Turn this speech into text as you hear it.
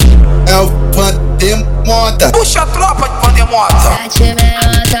Motta. Puxa a tropa de fazer Motta. 7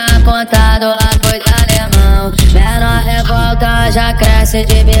 meiota apontado lá foi de alemão. Menor revolta já cresce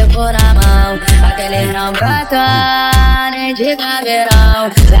de bico na mão. Aquele não brota nem de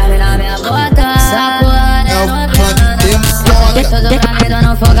caveirão. Verme na minha bota, essa porra é novela não. Gostoso pra mim,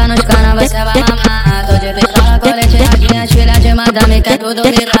 dando foga nos cana, você vai mamar. Tô de pistola, colete, radinha, filha de madame, quer tudo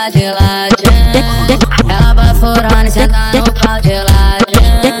virar de ladinho. Ela baforando e senta no pau de ladinho.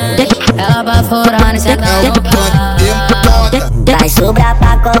 Ela baforando e senta no pau. Vai sobrar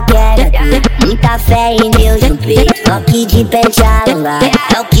pra qualquer, muita fé em Deus no peito. Toque de penteado lá,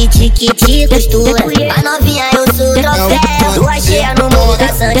 é o kit que te costura. A novinha eu sou troféu, lua cheia no mundo da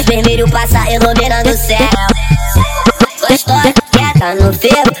Santos, vermelho passa iluminando o céu. Gostosa, quieta no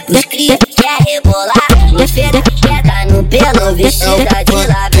ferro, os cria quer rebolar. No ferro, quieta no pelo, vestida de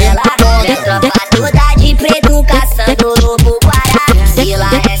labela. Minha tropa toda de preto, caçando lobo guará. Se lá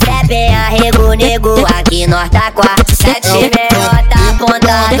recebe arrego, nego, aqui nós tá com a 7 meiota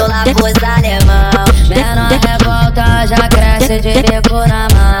apontado lá pros alemão. Menor revolta já cresce de bico na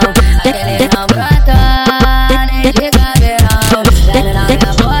mão. Aquele não brota nem de caveirão. Velho na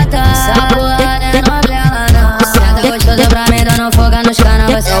minha bota, essa porra é novela não. Senta gostoso pra mim, dando foga nos cana,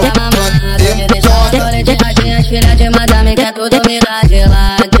 você vai mamar. Tô de pistola, colete, radinha, filha de madame, quer tudo virar de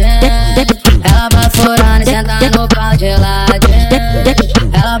ladinho. Ela baforando e senta no pau de ladinho.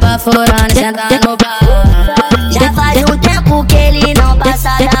 Ela baforando e senta no pau. Já faz um tempo que ele não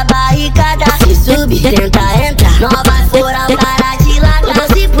passa da barricada. Se subir, tenta entrar, não vai furar o cara de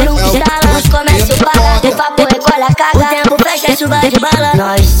lata. Se por um estalão, começa o pagar. O papo recolhe a carga, o tempo fecha, chuva de bala.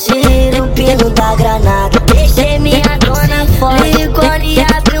 Nós tira o pino da granada. Deixei minha dona fora, Icone e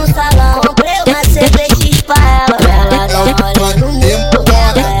abri um salão. Comprei uma CBX pra ela, ela não olha no mundo.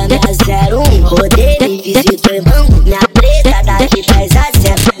 Ela é minha 01, rodei e visitou em banco. Minha preta dá de 10 a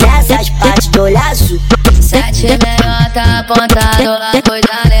 0 nessas partes de olho azul. 7 meiota apontado lá pros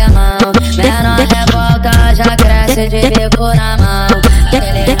alemão. Menor revolta já cresce de bico na mão.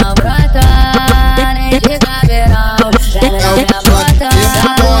 Aquele não brota nem de caveirão. Velho na minha bota, essa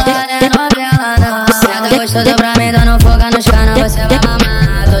porra é novela não. Senta gostoso pra mim, dando foga nos cana, você vai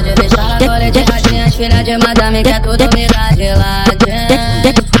mamar. Tô de pistola, colete, radinha, filha de madame, quer tudo virar de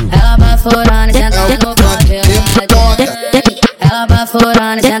ladinho.